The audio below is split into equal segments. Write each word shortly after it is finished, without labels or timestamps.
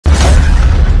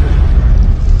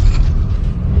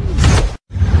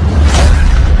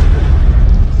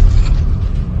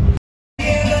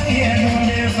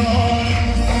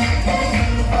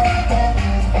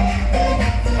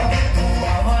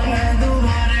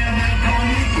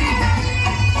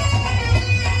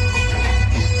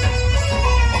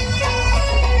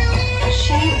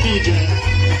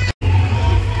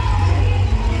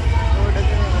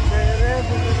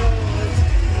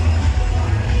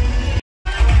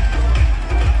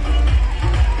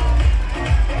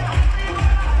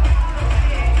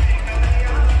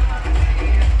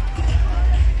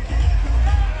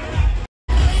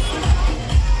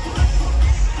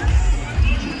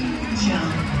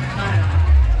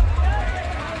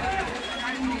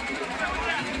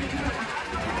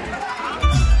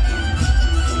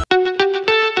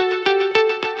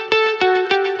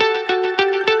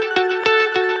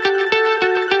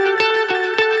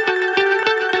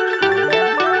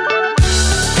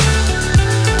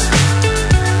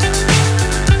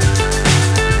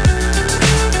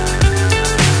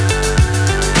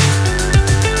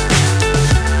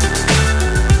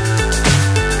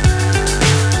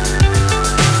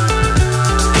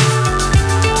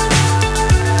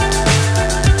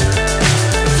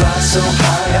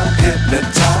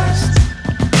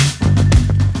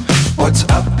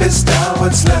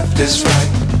is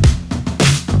right.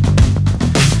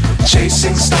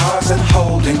 Chasing stars and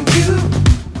holding you.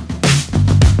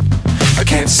 I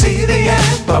can't see the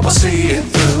end, but we'll see it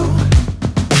through.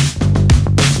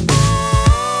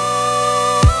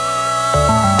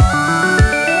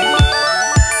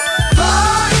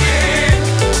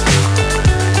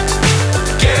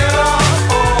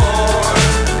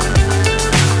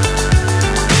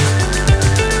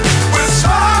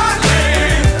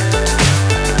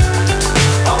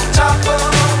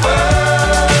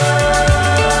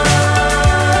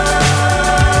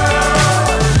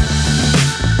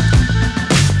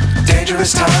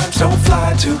 Times don't fly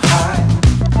too high.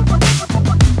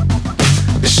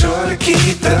 Be sure to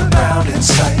keep the ground in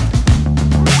sight.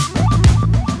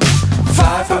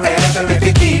 Fly forever if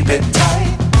you keep it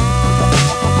tight.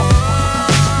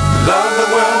 Love the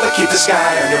world but keep the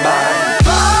sky on your mind.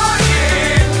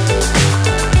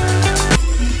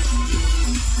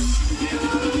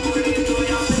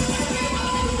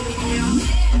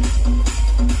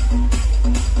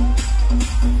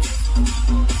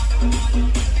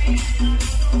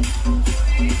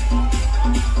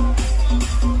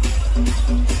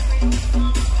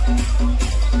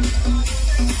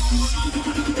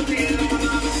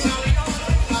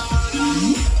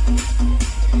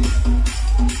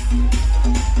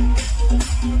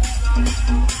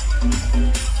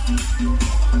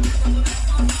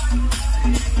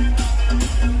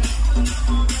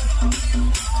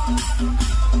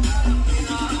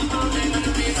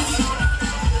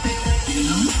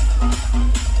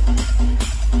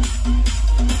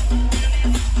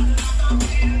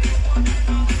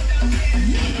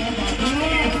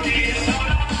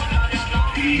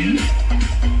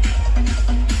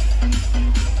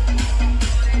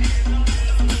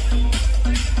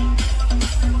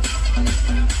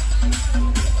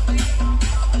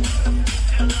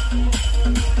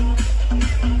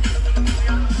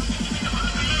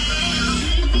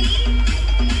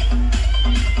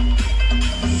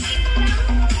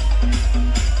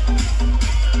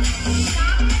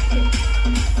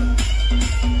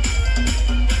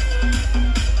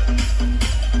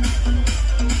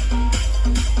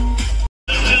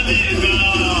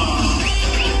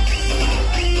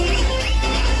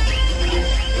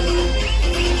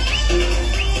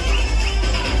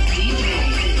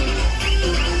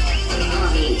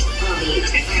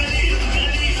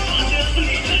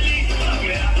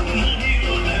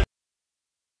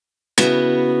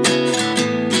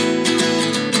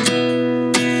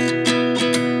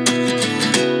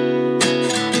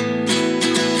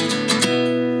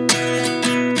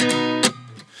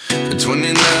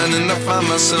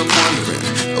 Myself wondering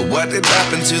what did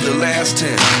happen to the last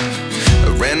 10. I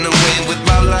ran away with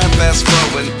my life, fast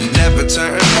forward, never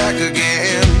turn back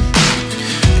again.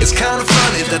 It's kind of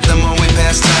funny that the more we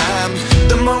pass time,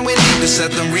 the more we need to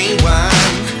set them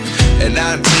rewind. And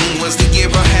 19 was the year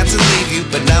I had to leave you,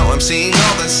 but now I'm seeing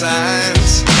all the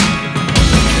signs.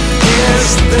 Is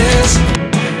this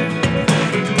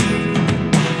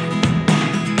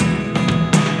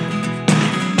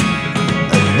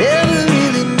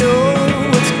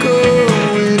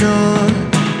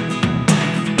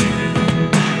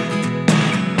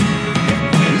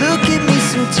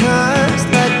times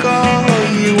like all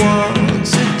you want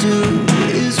to do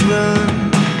is run.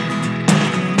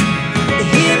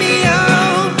 Hear me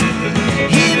out,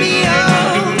 hear me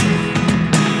out.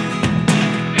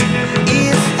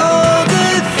 It's all the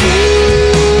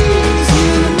things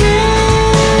you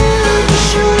never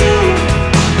show.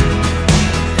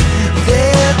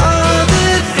 There are the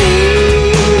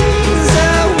things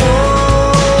I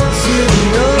want to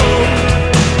know.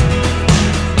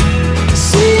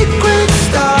 Secrets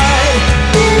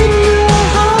in your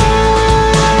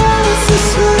heart so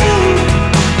slow.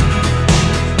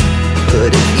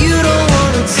 But if you don't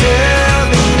wanna tell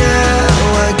me now,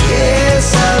 I guess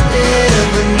I'll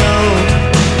never know.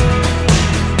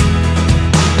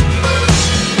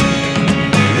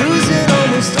 Losing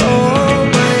almost all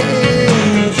my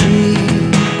energy.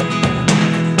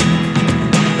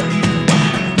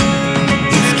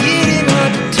 It's getting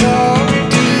hard to talk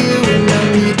to you, and I'm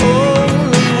the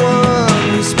only one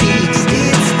who speaks.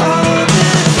 It's all the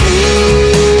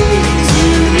things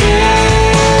you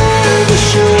never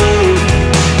show.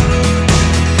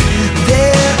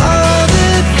 There are the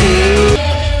things.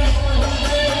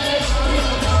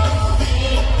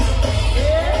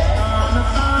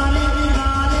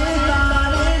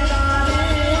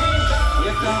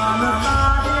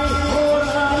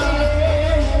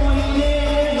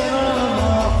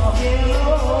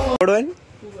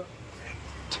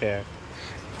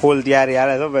 ફૂલ તૈયારી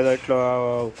હાલે તો બધો એટલો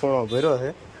ખૂણો ભર્યો છે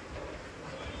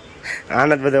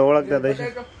આને જ બધા ઓળખતા થશે.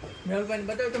 મેલભાઈ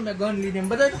બતાવ તમને ગન લીધે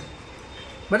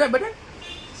બતાવ બતાવ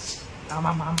આમ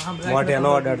મોઢે નો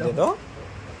ઓર્ડર દેતો.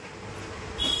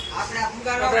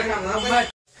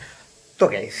 તો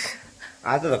ગાઈસ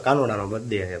આ તો કાનુડાનો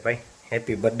બર્થડે છે ભાઈ.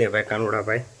 હેપી બર્થડે ભાઈ કાનુડા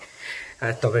ભાઈ.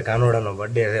 આજ તો ભાઈ કાનુડાનો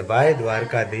બર્થડે છે ભાઈ.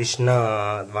 દ્વારકાધીશનો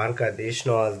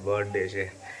આજ બર્થડે છે.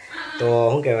 તો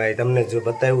શું કહેવાય, તમને જો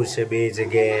બતાવ્યું છે બે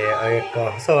જગ્યાએ. એક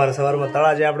સવારમાં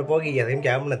તળાજે આપણે પહોંચી ગયા હતા, કેમ કે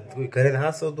આપણે ઘરે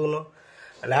હાંસતું હતું ન,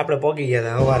 એટલે આપણે પહોંચી ગયા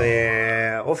હતા સવારે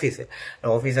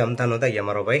ઓફિસે અમથા નહોતા ગયા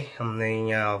મારો ભાઈ. અમને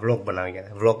અહીંયા વ્લોગ બનાવી ગયા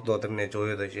હતા. વ્લોગ તો તમને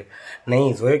જોયો તો છે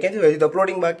નહીં? જોયો ક્યાંથી? હજી તો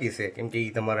અપલોડિંગ બાકી છે, કેમ કે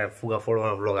એ તમારે ફુગા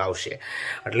ફોડવાનો વ્લોગ આવશે.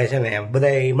 એટલે છે ને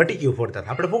બધા એ મટીકીઓ ફોડતા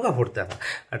હતા, આપણે ફુગા ફોડતા હતા,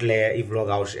 એટલે એ વ્લોગ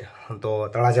આવશે. તો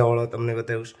તળાજાવાળો તમને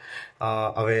બતાવીશ.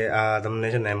 હવે આ તમને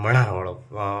છે ને મણાવાળો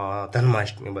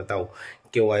જન્માષ્ટમી બતાવું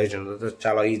કેવું આયોજન હતું. તો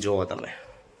ચાલો એ જુઓ તમે.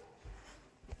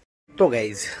 તો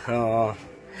ગાઈઝ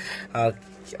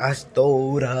આજ તો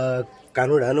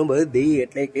કાનુડાનું બધી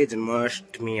એટલે કે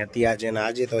જન્માષ્ટમી હતી આજે. ને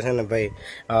આજે તો છે ને ભાઈ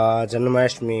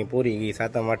જન્માષ્ટમી પૂરી ગઈ,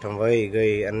 સાતમ આઠમ વહી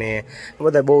ગઈ, અને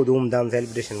બધા બહુ ધૂમધામ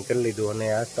સેલિબ્રેશન કરી લીધું. અને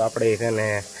આજ તો આપણે છે ને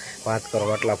વાત કરો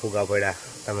આટલા ફુગા પડ્યા,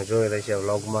 તમે જોઈ રહેશે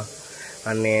વ્લોગમાં.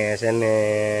 અને છે ને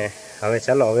હવે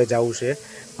ચાલો હવે જવું છે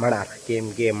મણાર, કેમ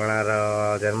કે મણાર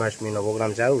જન્માષ્ટમીનો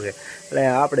પ્રોગ્રામ ચાલુ છે, એટલે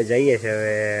આપણે જઈએ છીએ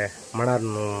હવે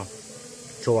મણારનું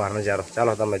જોવા નજારો.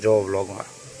 ચાલો તમે જોવો વ્લોગમાં.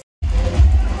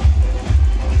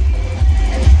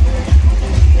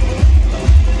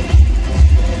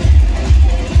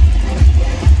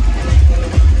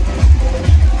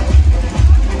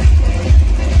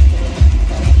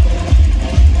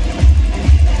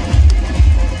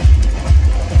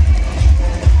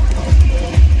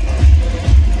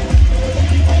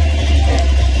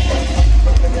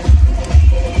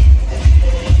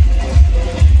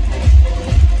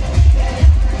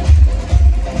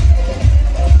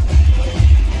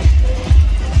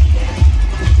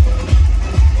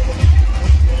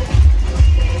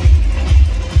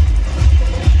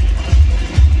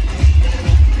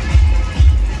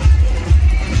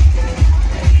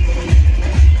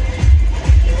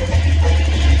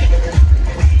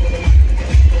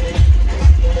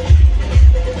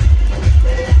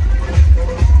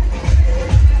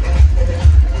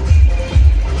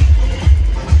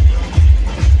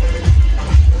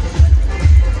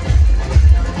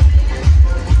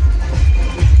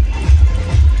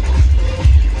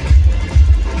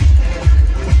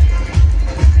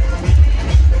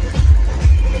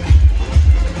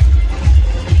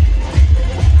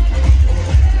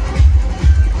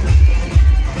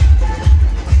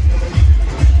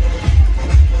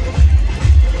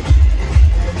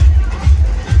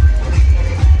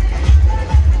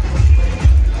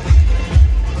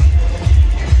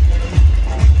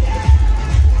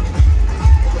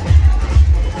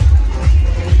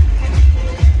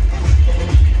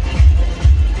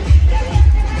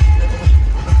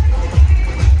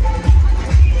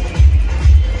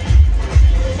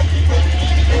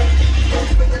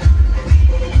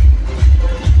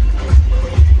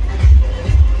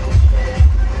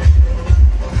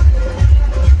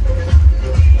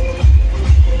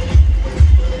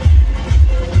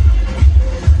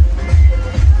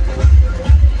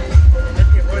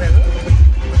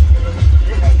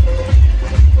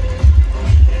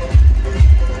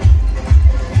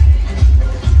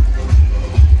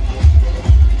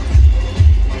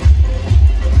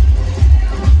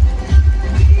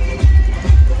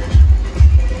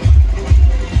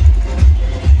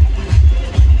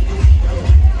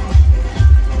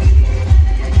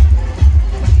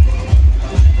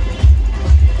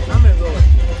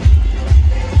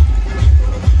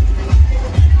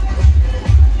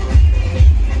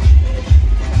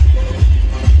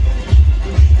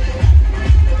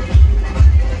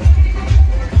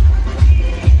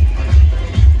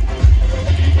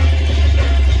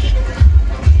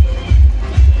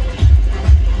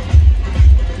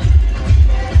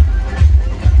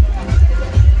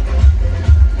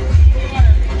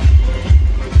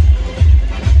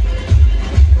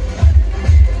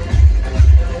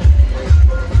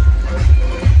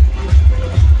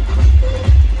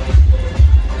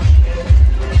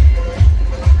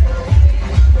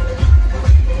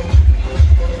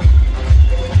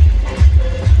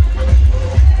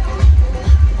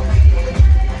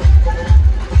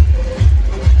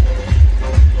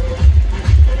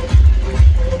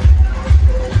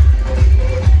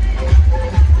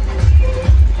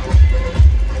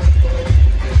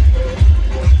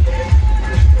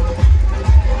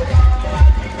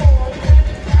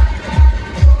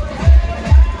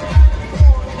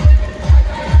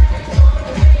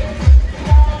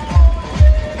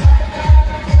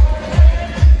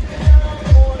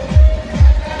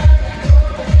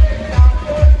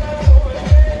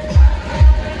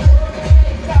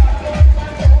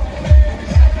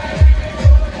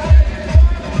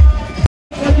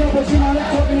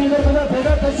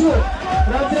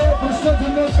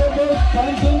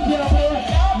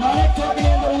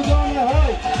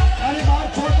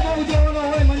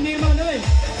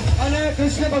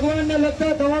 ભગવાનને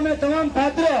લગતા તમામ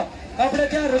પાત્ર આપણે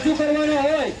ત્યાં રજૂ કરવાના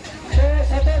હોય તો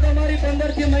સતત અમારી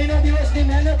 15 થી મહિના દિવસની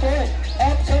મહેનત હોય.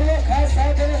 આપ સર્વ ખાસ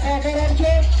સાથ અને સહકાર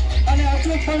આપજો અને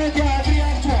અચૂકપણે ત્યાં હાજરી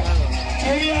આપજો.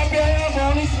 જેવી આપણે અહીંયા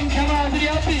બહોળી સંખ્યામાં હાજરી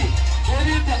આપી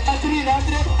એવી હાજરી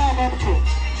રાત્રે પણ આપજો.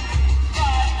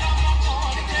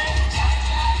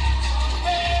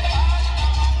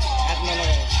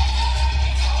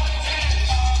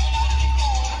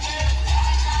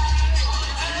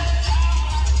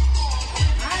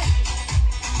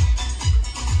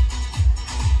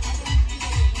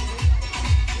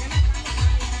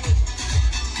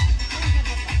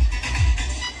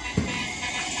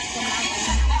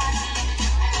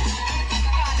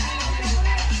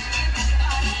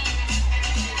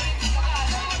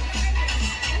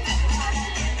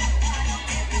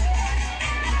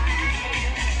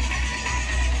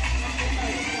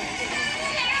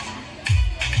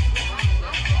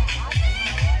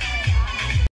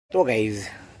 તો ગાઈઝ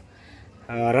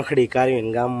રખડી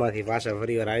કાઢીને ગામમાંથી પાછા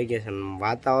ફરીવાર આવી ગયા છે.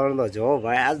 વાતાવરણ તો જો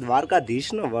ભાઈ આજ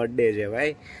દ્વારકાધીશનો બર્થડે છે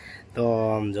ભાઈ. તો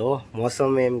આમ જો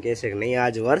મોસમ એમ કહે છે કે નહીં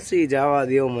આજ વરસી જવા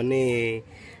દો મને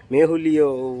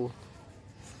મેહુલિયો.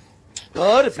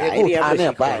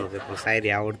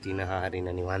 શાયરી આવડતી ને હારી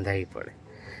નાની વાંધાવી પડે.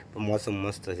 પણ મોસમ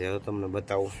મસ્ત છે. હવે તમને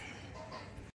બતાવું.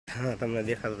 હા તમને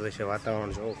દેખાતું હશે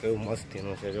વાતાવરણ જો કેવું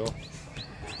મસ્તીનું છે. જો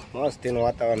મસ્તીનું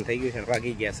વાતાવરણ થઈ ગયું છે.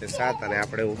 વાગી ગયા છે 7 અને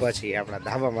આપણે ઊભા છીએ આપણા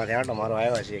ધાબામાંથી આટો મારો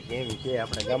આવ્યા છીએ. કેમ કે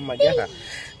આપણે ગામમાં ગયા હતા,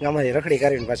 ગામમાંથી રખડી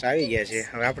કાઢીને પાછા આવી ગયા છે.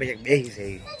 હવે આપણે એક બેહી છે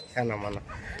સાના માનો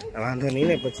વાંધો નહીં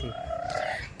ને પછી.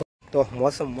 તો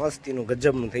મોસમ મસ્તીનું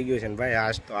ગજબનું થઈ ગયું છે ને ભાઈ.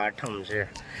 આજ તો આઠમ છે.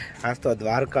 આજ તો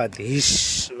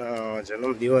દ્વારકાધીશનો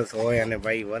જન્મદિવસ હોય અને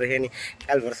ભાઈ વરહેની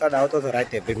કાલ વરસાદ આવતો હતો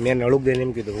રાતે. મેં નળુક દઈને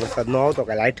એમ કીધું વરસાદ ન આવતો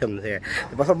કાલે આઠમ છે.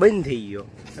 પાછો બંધ થઈ ગયો.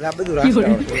 એટલે આ બધું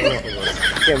રાસ્તા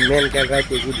કે મેન કાલ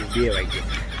રાતે કીધું 2 વાગે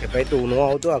કે ભાઈ તું ન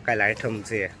આવતો કાલે આઠમ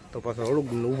છે. તો પાછો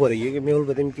થોડુંક ઊભો રહી ગયો કે મેહુલ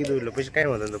ભાઈ એમ કીધું એટલે પછી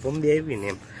કાંઈ વાંધો તો પંબે આવી ને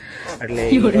એમ. એટલે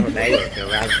એ ડાયો છે.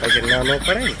 હવે આજ પછી ના ન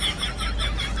પડે ને.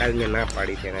 કાલ મેં ના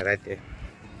પાડી છે ને રાતે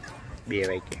 2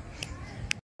 વાગે.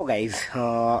 ગાઈઝ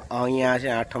અહીંયા છે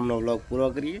આઠમનો વ્લોગ પૂરો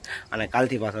કરીએ અને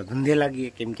કાલથી પાછા ધંધે લાગીએ.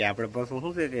 કેમ કે આપણે પાછું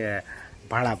શું છે કે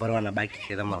ભાડા ભરવાના બાકી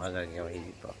છે તમારા આગળ કહેવાય.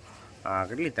 તો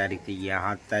કેટલી તારીખ થઈ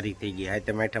ગયા? 7 તારીખ થઈ ગઈ.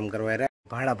 હાથે આઠમ કરવા રહ્યા.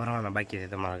 ભાડા ભરવાના બાકી છે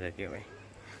તમારા આગળ કહેવાય.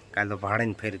 કાલ તો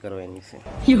ભાડાની ફેર કરવાની છે.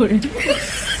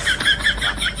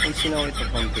 પૈસા ના હોય તો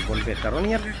ફોન પે કરો ને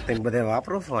યાર. તમે બધા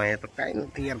વાપરો છો અહીંયા તો કાંઈ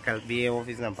નથી યાર. કાલ 2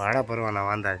 ઓફિસના ભાડા ભરવાના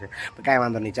વાંધા છે. કાંઈ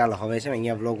વાંધો નહીં. ચાલો હવે છે ને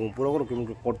અહીંયા વ્લોગ હું પૂરો કરું. કેમ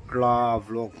કે કેટલા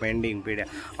વ્લોગ પેન્ડિંગ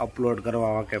પડ્યા અપલોડ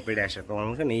કરવા વાકે પડ્યા છે. તો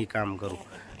હું છે ને એ કામ કરું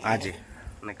આજે.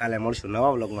 અને કાલે મળશું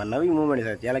નવા વ્લોગમાં નવી મુમેન્ટ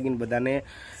સાથે. ત્યાં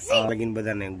લગીને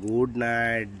બધાને ગુડ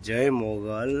નાઇટ, જય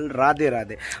મોગલ, રાધે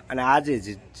રાધે અને આજે જ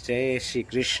જય શ્રી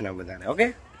કૃષ્ણ બધાને. ઓકે.